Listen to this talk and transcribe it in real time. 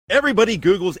Everybody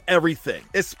Googles everything,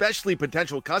 especially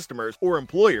potential customers or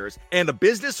employers, and a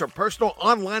business or personal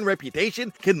online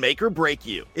reputation can make or break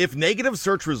you. If negative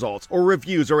search results or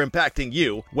reviews are impacting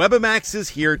you, Webamax is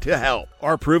here to help.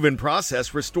 Our proven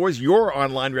process restores your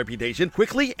online reputation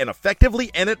quickly and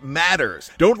effectively, and it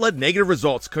matters. Don't let negative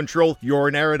results control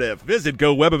your narrative. Visit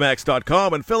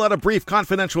GoWebamax.com and fill out a brief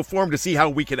confidential form to see how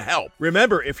we can help.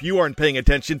 Remember, if you aren't paying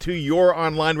attention to your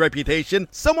online reputation,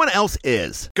 someone else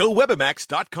is.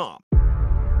 GoWebamax.com.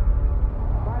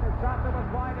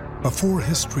 Before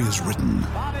history is written,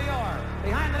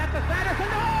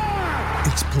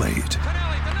 it's played.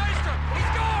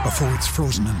 Before it's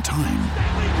frozen in time,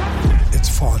 it's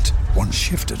fought one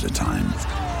shift at a time.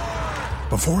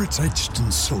 Before it's etched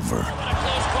in silver,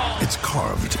 it's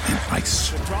carved in ice.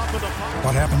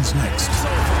 What happens next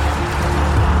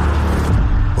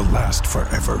will last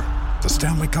forever. The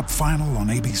Stanley Cup Final on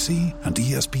ABC and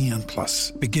ESPN Plus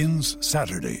begins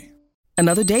Saturday.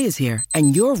 Another day is here,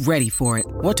 and you're ready for it.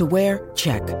 What to wear?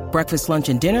 Check. Breakfast, lunch,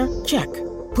 and dinner? Check.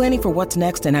 Planning for what's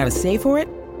next and how to save for it?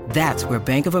 That's where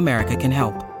Bank of America can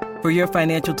help. For your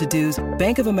financial to-dos,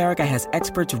 Bank of America has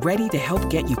experts ready to help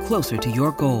get you closer to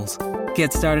your goals.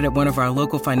 Get started at one of our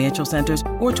local financial centers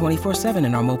or 24/7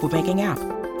 in our mobile banking app.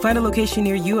 Find a location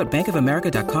near you at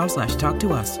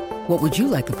bankofamerica.com/talktous. What would you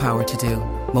like the power to do?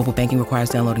 Mobile banking requires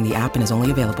downloading the app and is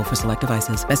only available for select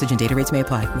devices. Message and data rates may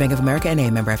apply. Bank of America N.A.,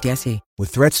 member FDIC. With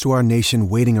threats to our nation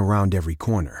waiting around every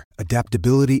corner,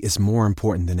 adaptability is more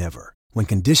important than ever. When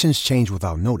conditions change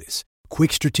without notice,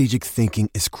 quick strategic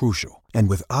thinking is crucial. And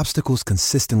with obstacles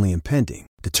consistently impending,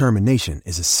 determination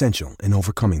is essential in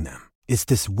overcoming them. It's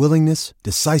this willingness,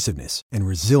 decisiveness, and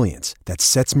resilience that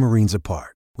sets Marines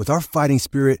apart. With our fighting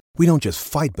spirit, we don't just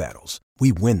fight battles,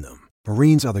 we win them.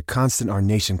 Marines are the constant our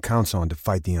nation counts on to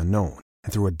fight the unknown.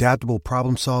 And through adaptable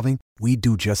problem solving, we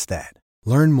do just that.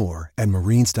 Learn more at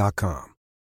marines.com.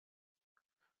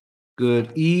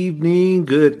 Good evening,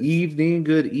 good evening,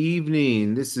 good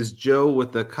evening. This is Joe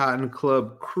with the Cotton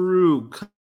Club crew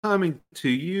coming to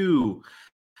you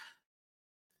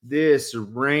this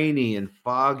rainy and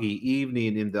foggy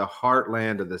evening in the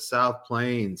heartland of the South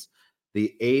Plains,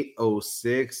 the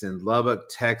 806 in Lubbock,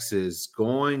 Texas.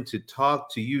 Going to talk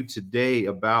to you today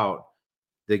about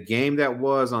the game that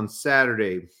was on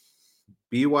Saturday.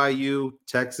 BYU,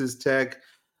 Texas Tech,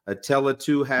 a tell of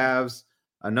two halves,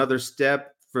 another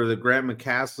step for the Grant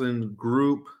McCasland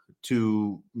group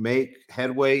to make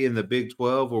headway in the Big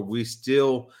 12, where we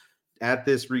still, at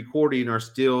this recording, are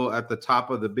still at the top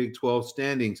of the Big 12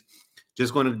 standings.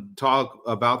 Just going to talk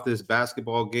about this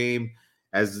basketball game.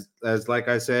 As like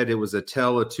I said, it was a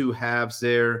tell of two halves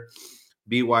there.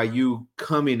 BYU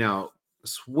coming out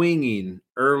swinging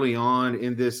early on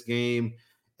in this game.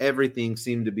 Everything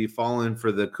seemed to be falling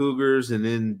for the Cougars, and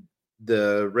then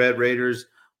the Red Raiders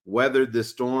weathered the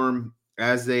storm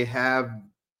as they have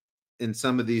in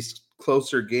some of these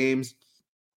closer games.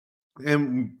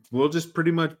 And we'll just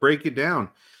pretty much break it down.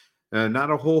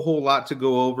 Not a whole lot to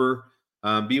go over.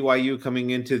 BYU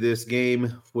coming into this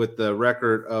game with the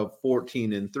record of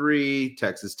 14-3.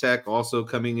 Texas Tech also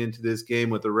coming into this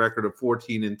game with a record of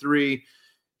 14-3.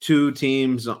 Two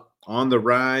teams on the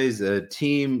rise. A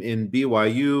team in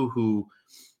BYU who,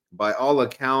 by all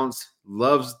accounts,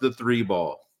 loves the three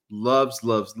ball. Loves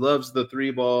the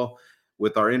three ball.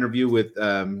 With our interview with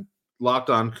Locked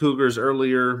On Cougars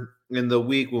earlier in the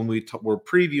week when we were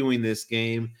previewing this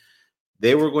game,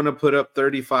 they were going to put up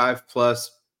 35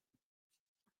 plus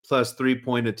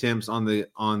 3-point attempts on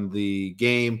the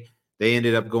game. They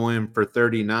ended up going for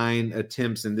 39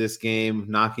 attempts in this game,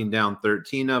 knocking down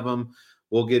 13 of them.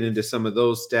 We'll get into some of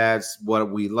those stats,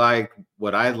 what we liked,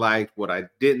 what I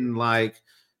didn't like,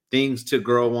 things to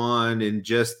grow on, and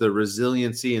just the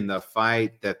resiliency and the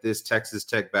fight that this Texas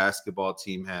Tech basketball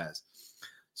team has.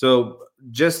 So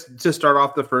just to start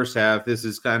off the first half, this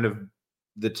is kind of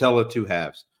the tell of two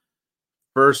halves.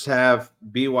 First half,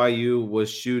 BYU was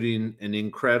shooting an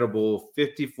incredible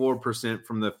 54%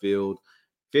 from the field,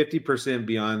 50%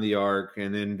 beyond the arc,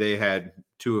 and then they had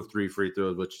 2 of 3 free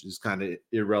throws, which is kind of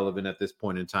irrelevant at this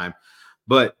point in time.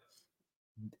 But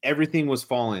everything was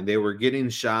falling. They were getting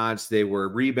shots. They were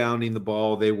rebounding the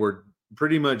ball. They were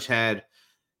pretty much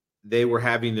they were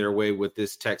having their way with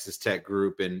this Texas Tech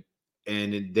group, and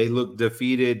they looked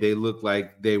defeated. They looked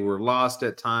like they were lost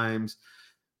at times.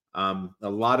 A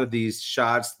lot of these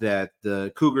shots that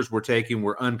the Cougars were taking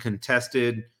were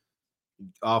uncontested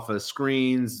off of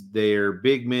screens. They're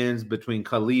big men between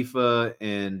Khalifa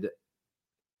and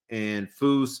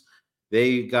Foose.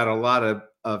 They got a lot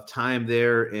of time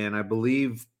there, and I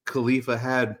believe Khalifa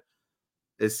had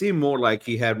it seemed more like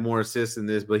he had more assists in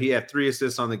this, but he had 3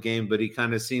 assists on the game, but he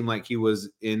kind of seemed like he was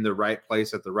in the right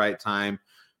place at the right time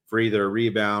for either a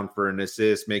rebound, for an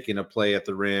assist, making a play at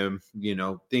the rim,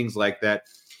 things like that.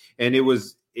 And it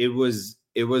was BYU's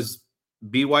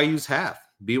half.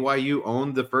 BYU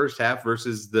owned the first half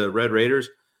versus the Red Raiders,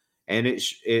 and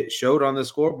it showed on the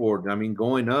scoreboard. I mean,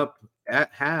 going up at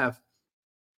half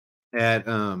at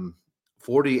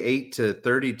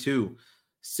 48-32,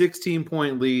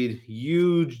 16-point lead,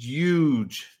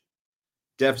 huge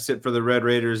deficit for the Red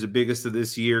Raiders, the biggest of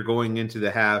this year going into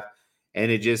the half,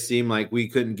 and it just seemed like we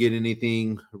couldn't get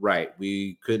anything right.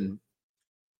 We couldn't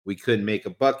make a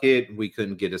bucket. We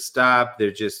couldn't get a stop.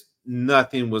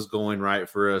 Nothing was going right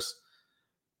for us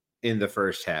in the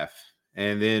first half.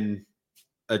 And then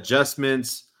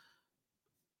adjustments,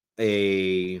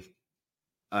 I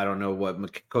don't know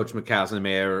what Coach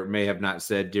McCaslin may have not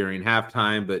said during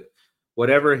halftime, but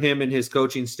whatever him and his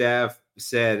coaching staff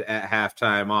said at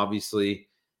halftime obviously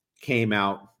came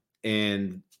out,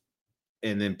 and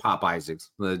then Pop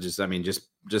Isaacs.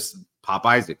 Just Pop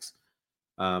Isaacs.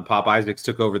 Pop Isaacs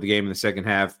took over the game in the second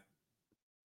half,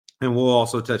 and we'll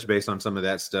also touch base on some of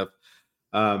that stuff.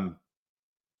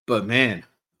 But man,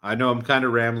 I know I'm kind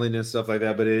of rambling and stuff like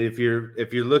that, but if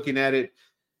you're looking at it,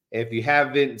 if you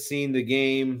haven't seen the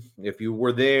game, if you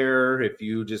were there, if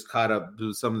you just caught up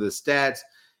to some of the stats,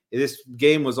 this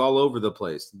game was all over the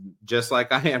place, just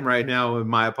like I am right now. And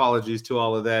my apologies to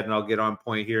all of that, and I'll get on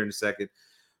point here in a second.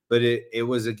 But it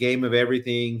was a game of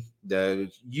everything.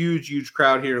 The huge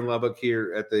crowd here in Lubbock,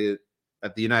 here at the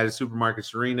United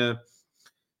Supermarkets Arena.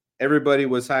 Everybody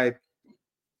was hyped.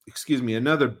 Excuse me,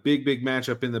 another big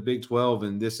matchup in the Big 12,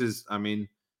 and this is,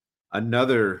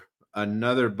 another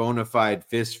bona fide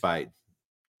fist fight.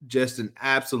 Just an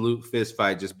absolute fist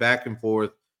fight, just back and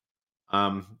forth.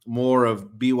 More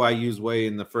of BYU's way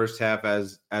in the first half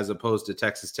as opposed to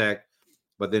Texas Tech,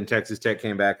 but then Texas Tech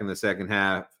came back in the second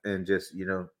half and just,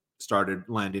 started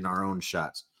landing our own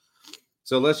shots.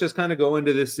 So let's just kind of go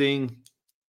into this thing.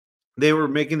 They were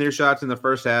making their shots in the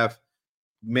first half,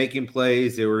 making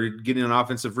plays. They were getting on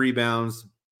offensive rebounds.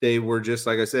 They were just,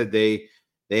 like I said, they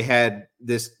had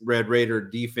this Red Raider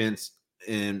defense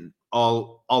and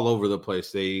all over the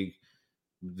place. They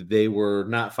were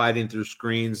not fighting through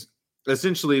screens.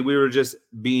 Essentially, we were just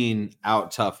being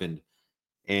out toughened,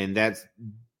 and that's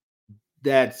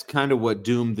kind of what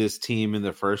doomed this team in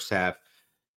the first half.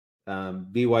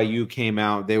 BYU came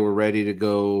out; they were ready to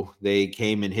go. They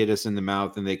came and hit us in the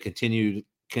mouth, and they continually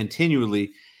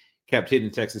kept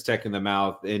hitting Texas Tech in the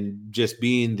mouth, and just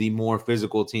being the more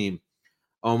physical team,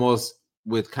 almost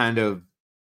with kind of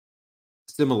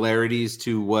similarities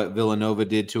to what Villanova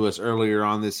did to us earlier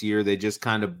on this year. They just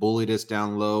kind of bullied us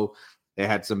down low. They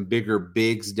had some bigger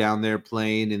bigs down there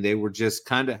playing, and they were just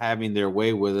kind of having their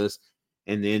way with us.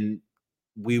 And then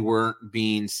we weren't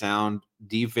being sound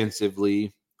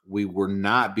defensively. We were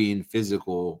not being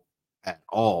physical at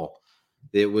all.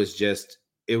 It was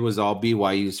all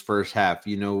BYU's first half.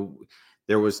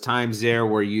 There was times there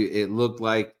where it looked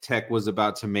like Tech was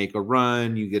about to make a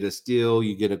run. You get a steal,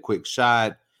 you get a quick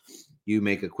shot, you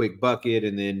make a quick bucket,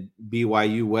 and then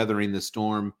BYU weathering the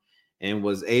storm and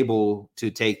was able to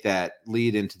take that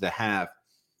lead into the half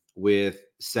with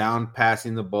sound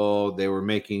passing the ball. They were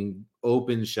making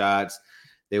open shots.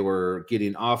 They were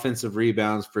getting offensive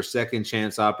rebounds for second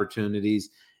chance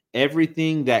opportunities.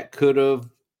 Everything that could have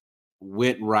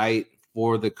went right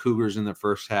for the Cougars in the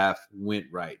first half went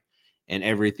right. And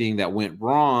everything that went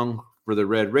wrong for the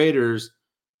Red Raiders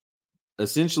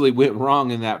essentially went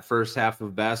wrong in that first half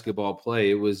of basketball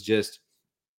play. It was a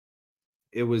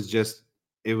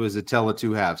tale of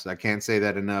two halves. I can't say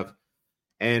that enough.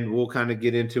 And we'll kind of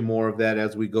get into more of that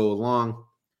as we go along.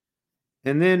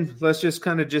 And then let's just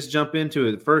kind of jump into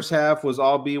it. The first half was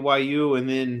all BYU, and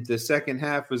then the second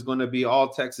half was going to be all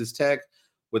Texas Tech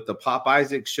with the Pop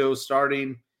Isaacs show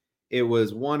starting. It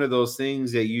was one of those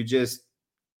things that you just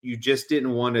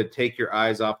didn't want to take your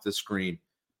eyes off the screen.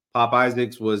 Pop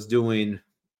Isaacs was doing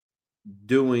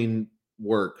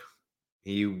work.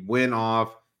 He went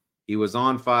off. He was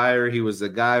on fire. He was a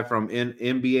guy from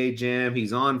NBA Jam.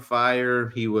 He's on fire.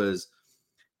 He was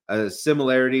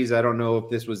similarities. I don't know if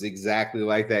this was exactly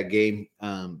like that game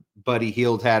Buddy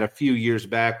Hield had a few years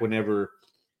back whenever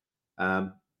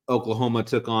Oklahoma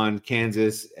took on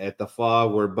Kansas at the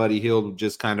Fall, where Buddy Hield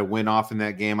just kind of went off in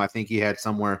that game. I think he had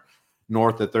somewhere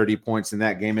north of 30 points in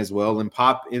that game as well. And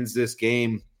Pop ends this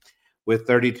game with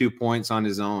 32 points on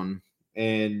his own.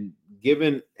 And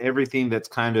given everything that's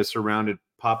kind of surrounded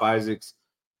Pop Isaacs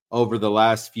over the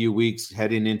last few weeks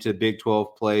heading into Big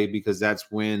 12 play, because that's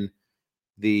when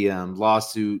the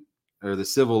lawsuit or the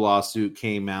civil lawsuit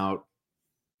came out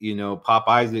Pop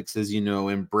Isaacs has,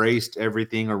 embraced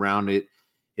everything around it.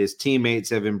 His teammates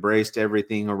have embraced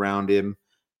everything around him.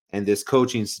 And this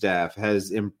coaching staff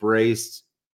has embraced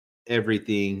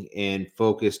everything and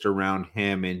focused around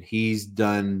him. And he's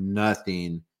done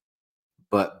nothing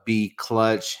but be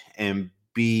clutch and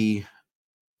be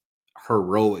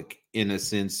heroic in a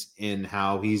sense in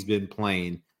how he's been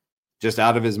playing. Just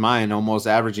out of his mind, almost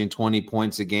averaging 20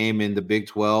 points a game in the Big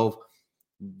 12,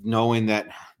 knowing that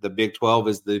the Big 12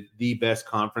 is the best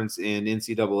conference in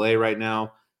NCAA right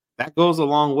now. That goes a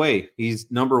long way. He's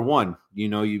number one.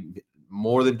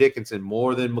 More than Dickinson,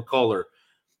 more than McCullough,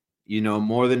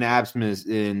 more than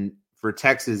Absman for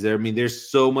Texas. There's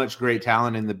so much great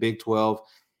talent in the Big 12,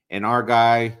 and our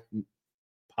guy,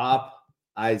 Pop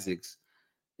Isaacs,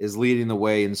 is leading the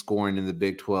way in scoring in the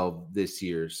Big 12 this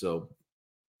year. So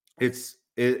it's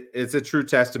a true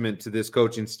testament to this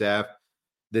coaching staff,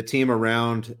 the team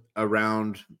around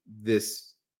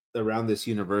this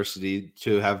university,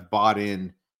 to have bought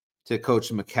in to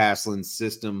Coach McCasland's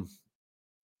system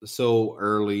so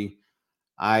early.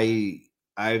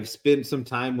 I've spent some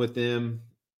time with them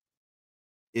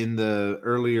in the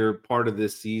earlier part of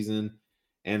this season,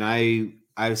 and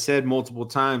I've said multiple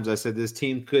times, I said this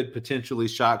team could potentially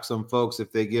shock some folks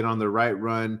if they get on the right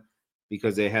run,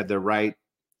 because they had the right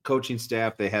coaching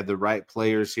staff, they had the right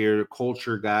players here,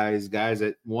 culture guys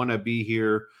that want to be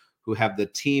here, who have the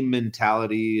team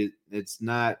mentality. It's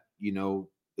not,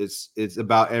 it's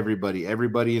about everybody.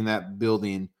 Everybody in that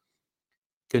building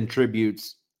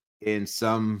contributes in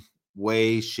some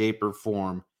way, shape, or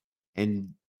form, and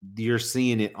you're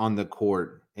seeing it on the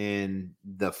court. And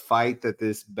the fight that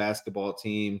this basketball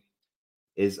team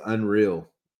is unreal.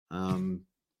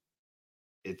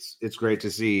 It's great to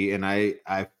see, and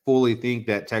I fully think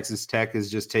that Texas Tech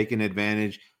is just taking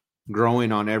advantage,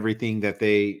 growing on everything that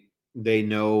they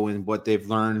know and what they've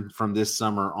learned from this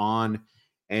summer on,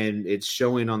 and it's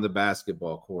showing on the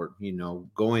basketball court.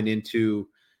 Going into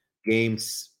game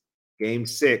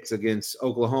 6 against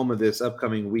Oklahoma this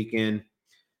upcoming weekend,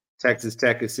 Texas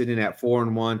Tech is sitting at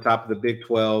 4-1, top of the Big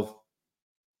 12,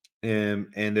 and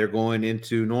they're going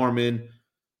into Norman,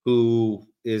 who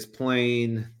is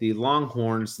playing the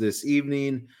Longhorns this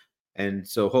evening. And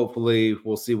so hopefully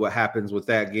we'll see what happens with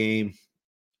that game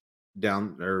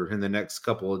down or in the next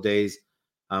couple of days.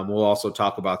 We'll also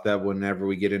talk about that whenever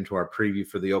we get into our preview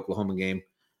for the Oklahoma game.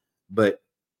 But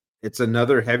it's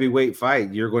another heavyweight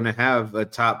fight. You're going to have a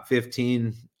top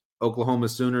 15 Oklahoma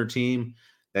Sooner team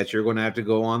that you're going to have to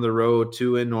go on the road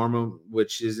to in Norman,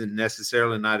 which isn't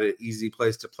necessarily not an easy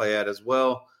place to play at as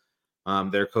well.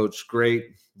 Their coach,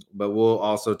 great, but we'll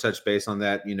also touch base on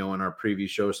that, in our preview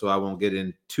show, so I won't get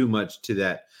in too much to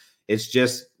that. It's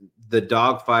just the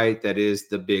dogfight that is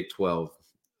the Big 12.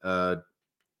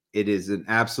 It is an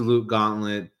absolute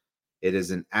gauntlet. It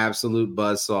is an absolute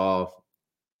buzzsaw.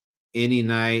 Any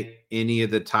night, any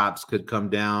of the tops could come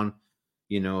down.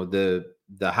 The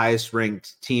highest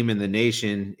ranked team in the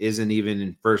nation isn't even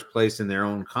in first place in their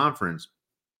own conference.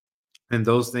 And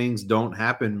those things don't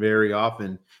happen very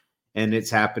often, and it's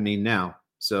happening now.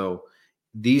 So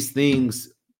these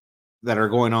things that are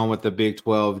going on with the Big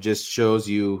 12 just shows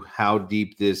you how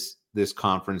deep this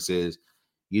conference is.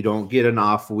 You don't get an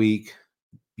off week.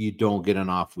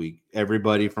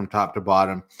 Everybody from top to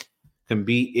bottom can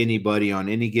beat anybody on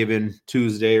any given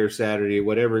Tuesday or Saturday,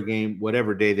 whatever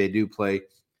day they do play.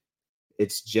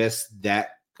 It's just that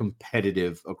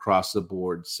competitive across the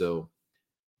board. So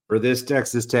for this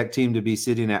Texas Tech team to be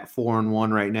sitting at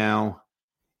 4-1 right now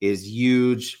is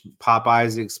huge. Pop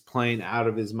Isaacs playing out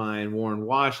of his mind. Warren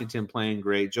Washington playing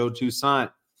great. Joe Toussaint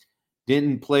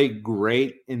didn't play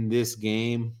great in this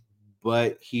game,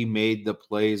 but he made the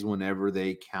plays whenever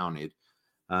they counted.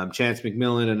 Chance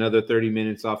McMillan, another 30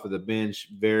 minutes off of the bench.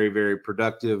 Very, very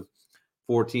productive.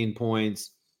 14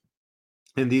 points.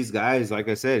 And these guys, like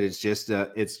I said, it's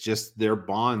just their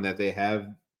bond that they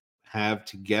have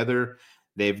together.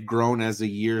 They've grown as the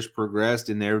years progressed,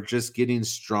 and they're just getting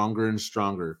stronger and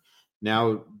stronger.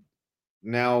 Now,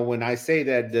 when I say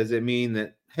that, does it mean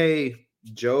that, hey,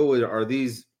 Joe,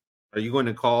 are you going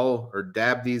to call or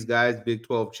dab these guys Big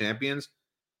 12 champions?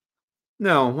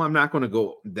 No, I'm not going to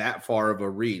go that far of a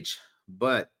reach.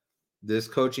 But this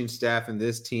coaching staff and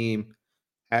this team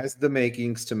has the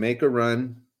makings to make a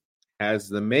run, has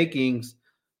the makings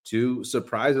to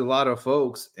surprise a lot of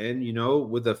folks. And,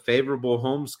 with a favorable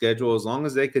home schedule, as long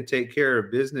as they could take care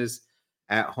of business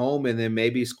at home and then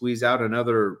maybe squeeze out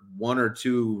another 1 or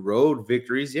 2 road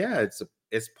victories, yeah,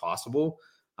 it's possible.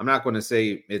 I'm not going to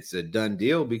say it's a done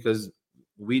deal, because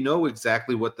we know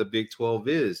exactly what the Big 12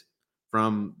 is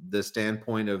from the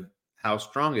standpoint of how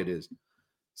strong it is.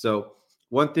 So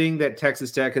one thing that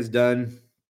Texas Tech has done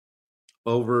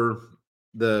over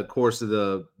the course of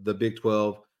the Big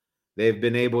 12, they've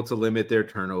been able to limit their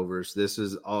turnovers. This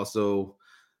is also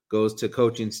goes to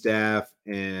coaching staff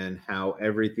and how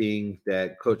everything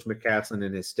that Coach McCasland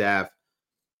and his staff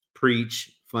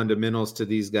preach fundamentals to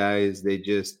these guys. They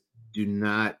just do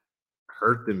not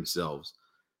hurt themselves.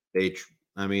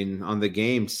 On the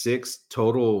game, 6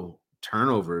 total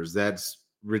turnovers. That's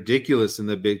ridiculous in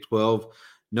the Big 12,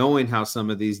 knowing how some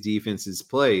of these defenses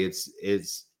play.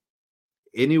 It's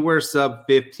anywhere sub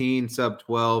 15, sub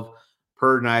 12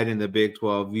 per night in the Big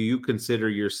 12. You consider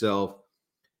yourself,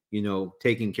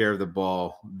 taking care of the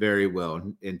ball very well.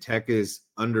 And Tech is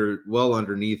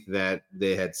underneath that.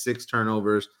 They had 6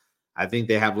 turnovers. I think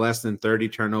they have less than 30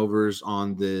 turnovers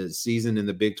on the season in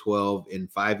the Big 12 in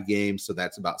 5 games. So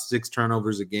that's about 6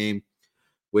 turnovers a game,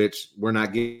 which we're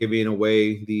not giving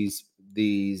away these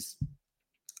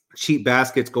cheap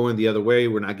baskets going the other way.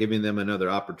 We're not giving them another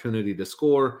opportunity to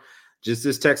score. Just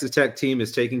this Texas Tech team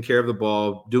is taking care of the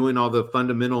ball, doing all the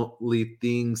fundamentally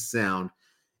things sound.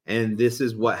 And this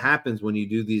is what happens when you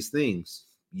do these things.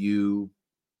 You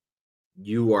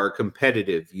are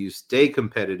competitive. You stay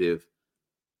competitive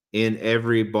in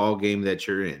every ball game that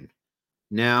you're in.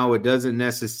 Now, it doesn't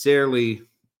necessarily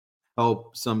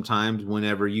help sometimes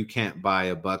whenever you can't buy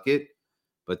a bucket,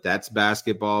 but that's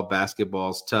basketball.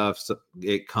 Basketball's tough. So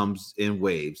it comes in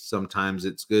waves. Sometimes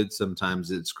it's good.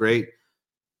 Sometimes it's great.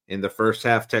 In the first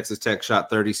half, Texas Tech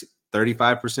shot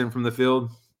 35% from the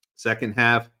field. Second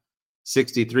half,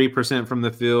 63% from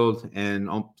the field and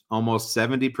almost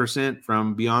 70%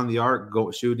 from beyond the arc,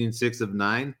 shooting 6 of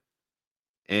 9.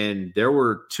 And there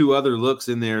were 2 other looks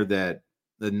in there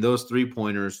in those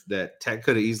 3-pointers that Tech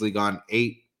could have easily gone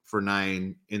 8 for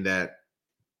 9 in that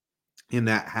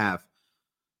half.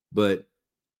 But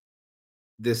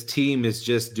this team is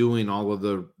just doing all of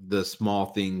the small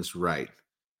things right.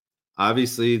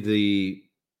 Obviously, the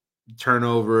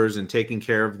turnovers and taking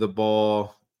care of the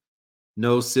ball,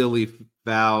 no silly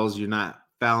fouls. You're not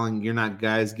fouling. You're not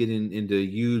guys getting into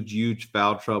huge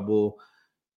foul trouble.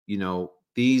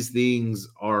 These things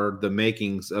are the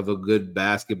makings of a good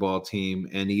basketball team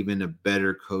and even a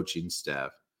better coaching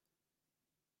staff.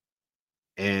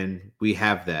 And we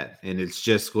have that, and it's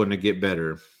just going to get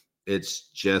better. It's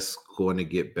just going to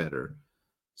get better.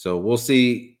 So we'll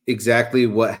see exactly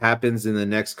what happens in the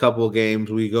next couple of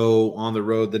games. We go on the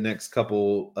road the next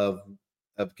couple of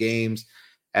games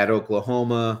at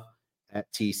Oklahoma,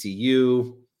 at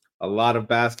TCU. A lot of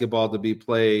basketball to be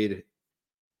played,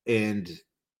 and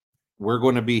we're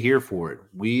going to be here for it.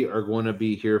 We are going to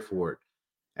be here for it.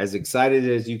 As excited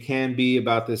as you can be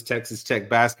about this Texas Tech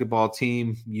basketball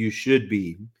team, you should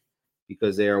be,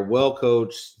 because they are well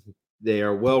coached. They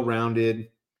are well-rounded.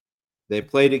 They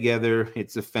play together.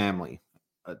 It's a family,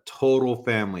 a total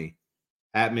family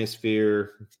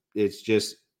atmosphere. It's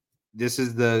just, this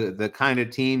is the kind of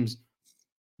teams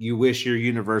you wish your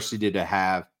university to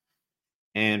have.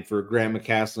 And for Grant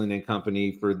McCasland and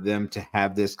company, for them to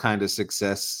have this kind of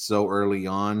success so early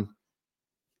on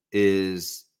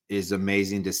is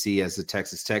amazing to see as a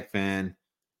Texas Tech fan.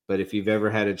 But if you've ever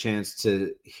had a chance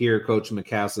to hear Coach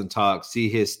McCasland talk, see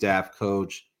his staff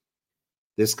coach,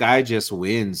 this guy just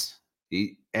wins.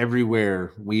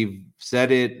 Everywhere. We've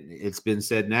said it. It's been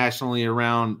said nationally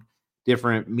around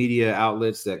different media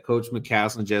outlets that Coach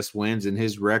McCasland just wins, and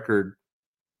his record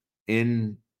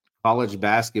in college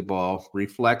basketball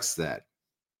reflects that.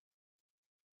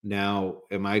 Now,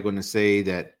 am I going to say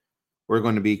that we're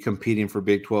going to be competing for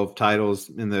Big 12 titles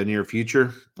in the near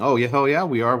future? Oh, yeah,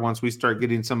 we are, once we start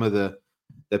getting some of the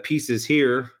pieces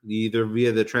here, either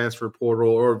via the transfer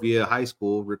portal or via high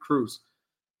school recruits.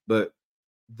 But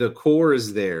the core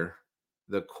is there.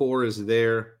 The core is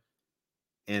there.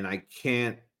 And I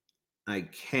can't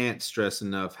stress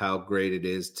enough how great it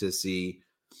is to see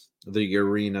the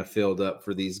arena filled up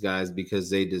for these guys, because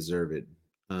they deserve it.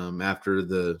 After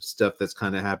the stuff that's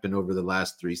kind of happened over the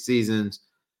last 3 seasons,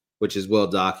 which is well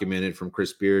documented, from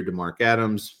Chris Beard to Mark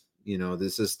Adams,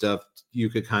 this is stuff you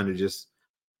could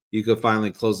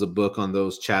finally close the book on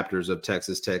those chapters of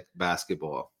Texas Tech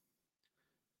basketball.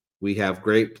 We have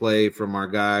great play from our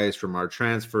guys, from our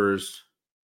transfers: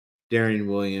 Darian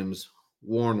Williams,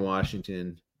 Warren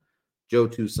Washington, Joe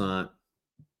Toussaint,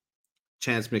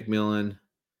 Chance McMillan.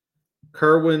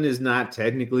 Kerwin is not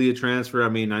technically a transfer. I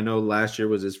mean, I know last year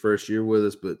was his first year with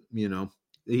us, but,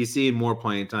 he's seeing more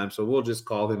playing time. So we'll just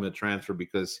call him a transfer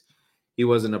because he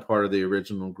wasn't a part of the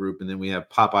original group. And then we have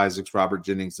Pop Isaacs, Robert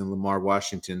Jennings, and Lamar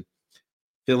Washington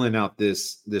filling out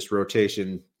this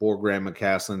rotation for Grant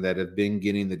McCasland that have been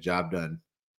getting the job done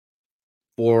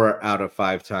 4 out of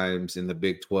 5 times in the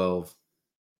Big 12.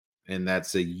 And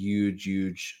that's a huge,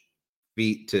 huge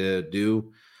feat to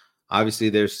do. Obviously,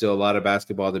 there's still a lot of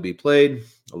basketball to be played,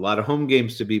 a lot of home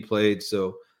games to be played.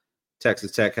 So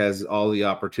Texas Tech has all the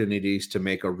opportunities to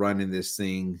make a run in this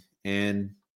thing.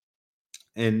 And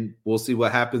we'll see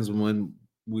what happens when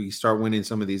we start winning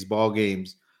some of these ball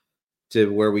games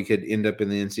to where we could end up in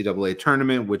the NCAA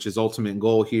tournament, which is ultimate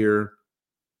goal here.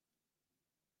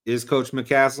 Is Coach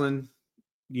McCasland,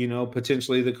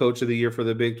 potentially the coach of the year for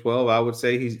the Big 12? I would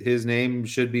say his name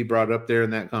should be brought up there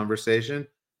in that conversation.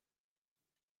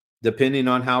 Depending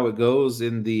on how it goes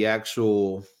in the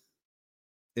actual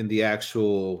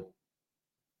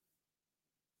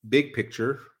big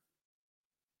picture,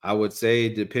 I would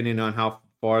say depending on how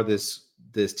far this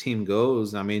team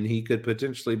goes, I mean, he could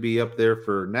potentially be up there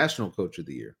for National Coach of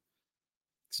the Year.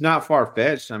 It's not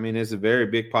far-fetched. I mean, it's a very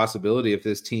big possibility if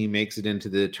this team makes it into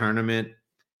the tournament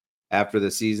after the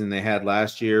season they had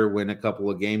last year, win a couple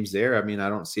of games there. I mean, I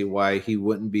don't see why he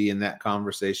wouldn't be in that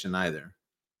conversation either.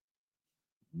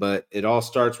 But it all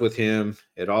starts with him.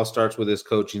 It all starts with his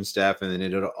coaching staff, and then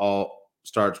it all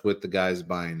starts with the guys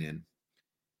buying in.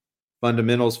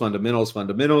 Fundamentals, fundamentals,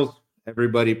 fundamentals.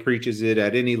 Everybody preaches it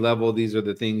at any level. These are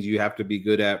the things you have to be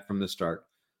good at from the start.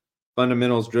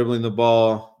 Fundamentals, dribbling the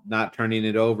ball, not turning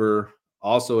it over.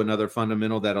 Also, another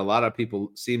fundamental that a lot of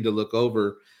people seem to look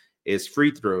over is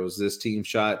free throws. This team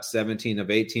shot 17 of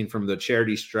 18 from the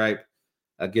charity stripe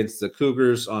against the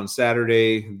Cougars on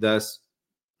Saturday. Thus,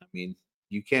 I mean,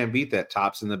 you can't beat that.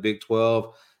 Tops in the Big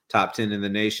 12, top 10 in the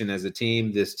nation as a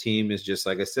team. This team is just,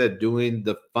 like I said, doing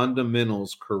the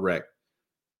fundamentals correct.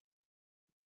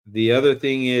 The other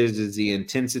thing is the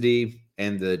intensity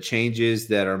and the changes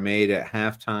that are made at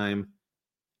halftime.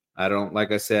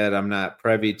 Like I said, I'm not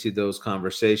privy to those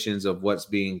conversations of what's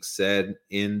being said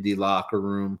in the locker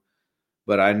room,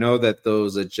 but I know that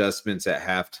those adjustments at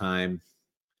halftime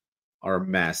are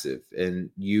massive. And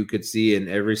you could see in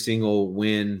every single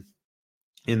win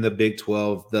in the Big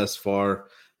 12 thus far,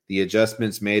 the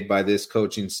adjustments made by this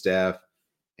coaching staff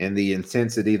and the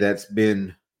intensity that's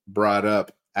been brought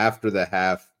up after the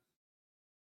half.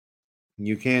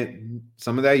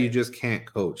 Some of that you just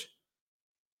can't coach.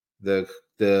 The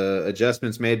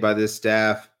adjustments made by this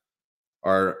staff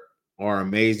are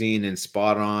amazing and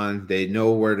spot on. They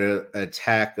know where to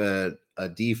attack a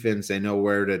defense. They know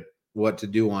what to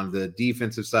do on the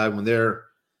defensive side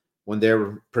when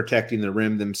they're protecting the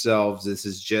rim themselves. This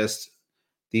is just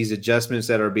these adjustments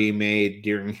that are being made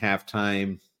during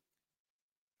halftime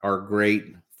are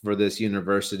great for this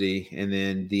university. And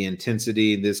then the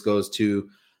intensity, this goes to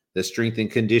the strength and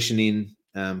conditioning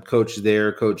coach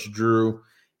there, Coach Drew,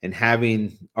 and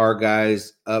having our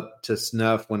guys up to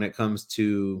snuff when it comes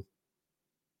to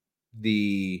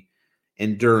the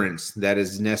endurance that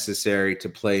is necessary to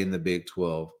play in the Big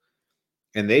 12.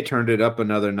 And they turned it up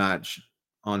another notch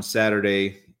on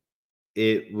Saturday.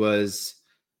 It was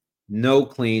no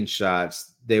clean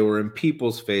shots. They were in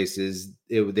people's faces.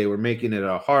 They were making it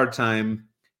a hard time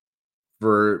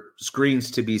for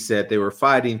screens to be set. They were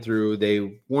fighting through.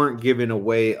 They weren't giving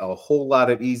away a whole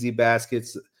lot of easy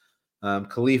baskets.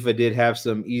 Khalifa did have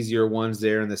some easier ones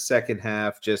there in the second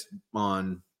half, just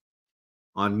on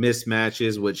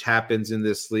mismatches, which happens in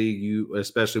this league,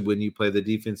 especially when you play the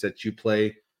defense that you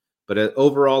play. But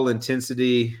overall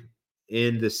intensity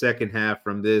in the second half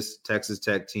from this Texas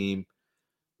Tech team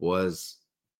was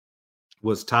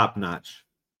top notch.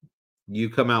 You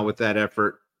come out with that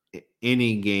effort,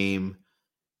 any game,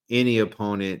 any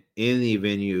opponent, any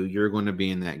venue, you're going to be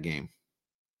in that game.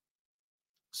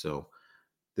 So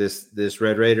this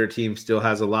Red Raider team still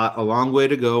has a long way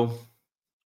to go.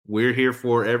 We're here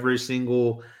for every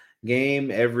single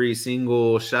game, every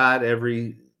single shot,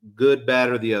 every good, bad,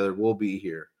 or the other. We'll be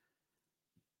here.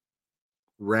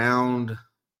 Round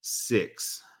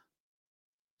 6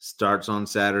 starts on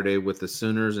Saturday with the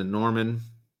Sooners and Norman.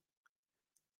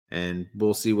 And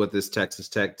we'll see what this Texas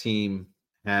Tech team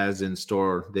has in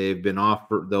store. They've been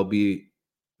offered,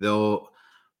 they'll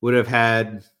would have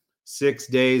had 6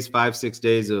 days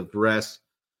of rest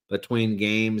between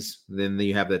games. Then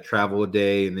you have the travel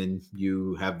day, and then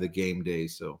you have the game day.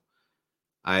 So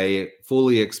I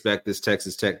fully expect this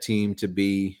Texas Tech team to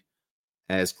be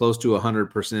as close to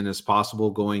 100% as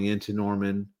possible going into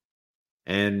Norman.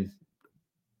 And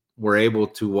we're able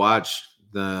to watch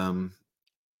an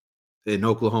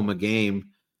Oklahoma game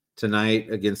tonight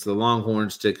against the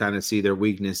Longhorns to kind of see their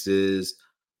weaknesses,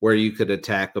 where you could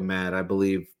attack them at. I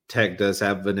believe Tech does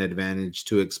have an advantage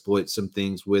to exploit some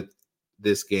things with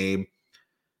this game,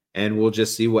 and we'll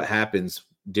just see what happens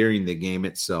during the game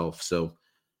itself. So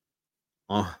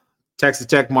Texas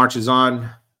Tech marches on.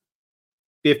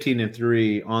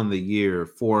 15-3 on the year,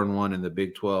 4-1 in the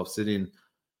Big 12, sitting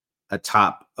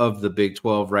atop of the Big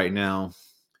 12 right now.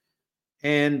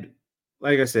 And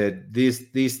like I said,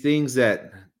 these things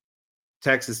that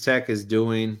Texas Tech is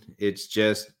doing, it's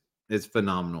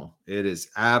phenomenal. It is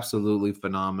absolutely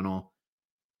phenomenal.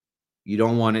 You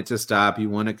don't want it to stop. You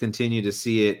want to continue to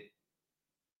see it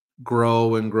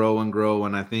grow and grow and grow.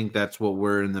 And I think that's what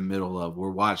we're in the middle of.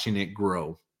 We're watching it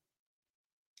grow.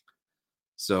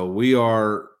 So we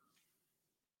are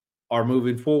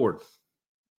moving forward.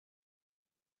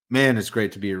 Man, it's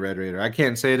great to be a Red Raider. I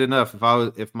can't say it enough.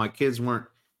 If my kids weren't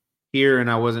here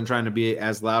and I wasn't trying to be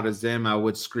as loud as them, I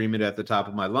would scream it at the top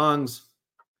of my lungs.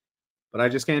 But I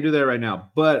just can't do that right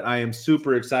now. But I am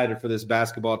super excited for this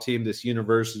basketball team, this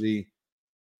university,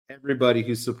 everybody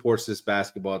who supports this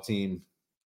basketball team.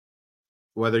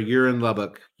 Whether you're in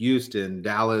Lubbock, Houston,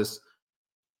 Dallas,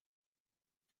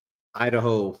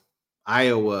 Idaho,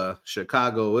 Iowa,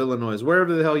 Chicago, Illinois,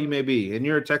 wherever the hell you may be, and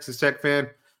you're a Texas Tech fan,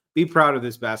 be proud of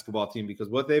this basketball team because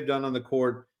what they've done on the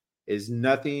court is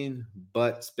nothing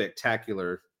but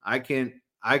spectacular. I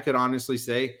could honestly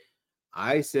say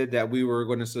I said that we were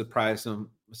going to surprise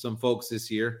some folks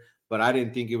this year, but I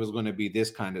didn't think it was going to be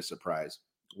this kind of surprise,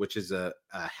 which is a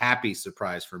happy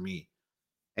surprise for me.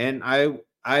 And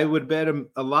I would bet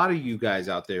a lot of you guys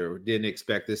out there didn't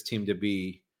expect this team to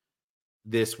be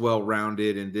this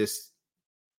well-rounded and this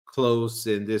close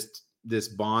and this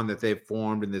bond that they've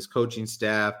formed and this coaching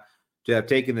staff to have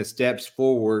taken the steps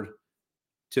forward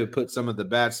to put some of the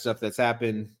bad stuff that's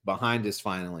happened behind us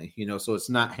finally, so it's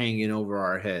not hanging over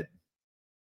our head.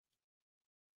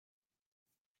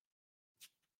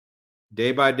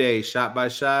 Day by day, shot by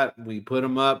shot, we put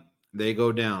them up, they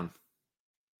go down.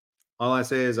 All I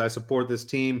say is I support this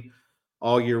team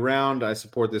all year round. I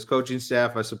support this coaching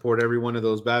staff. I support every one of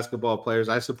those basketball players.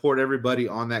 I support everybody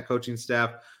on that coaching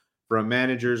staff, from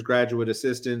managers, graduate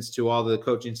assistants to all the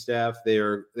coaching staff. They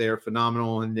are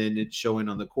phenomenal, and then it's showing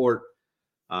on the court.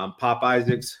 Pop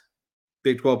Isaacs,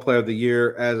 Big 12 Player of the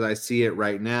Year, as I see it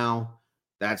right now.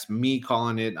 That's me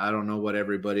calling it. I don't know what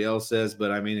everybody else says,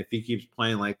 but I mean, if he keeps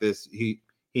playing like this, he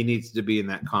needs to be in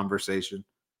that conversation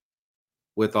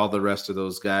with all the rest of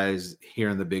those guys here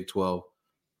in the Big 12.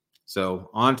 So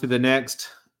on to the next.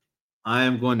 I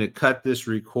am going to cut this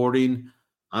recording.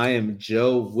 I am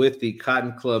Joe with the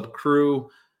Cotton Club crew.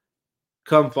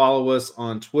 Come follow us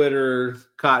on Twitter,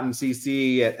 Cotton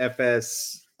CC at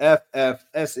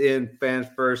FFSN Fans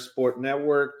First Sport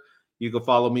Network. You can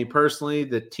follow me personally,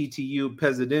 the TTU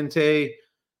Presidente.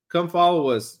 Come follow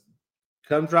us.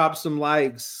 Come drop some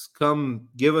likes. Come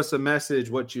give us a message,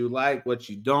 what you like, what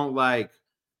you don't like.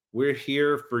 We're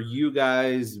here for you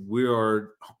guys. We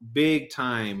are big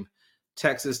time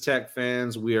Texas Tech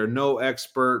fans. We are no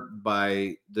expert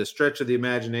by the stretch of the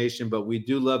imagination, but we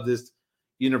do love this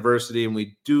university and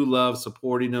we do love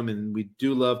supporting them and we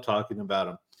do love talking about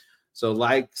them. So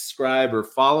like, subscribe, or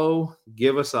follow.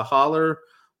 Give us a holler.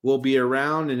 We'll be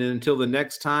around. And until the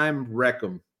next time, wreck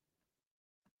 'em.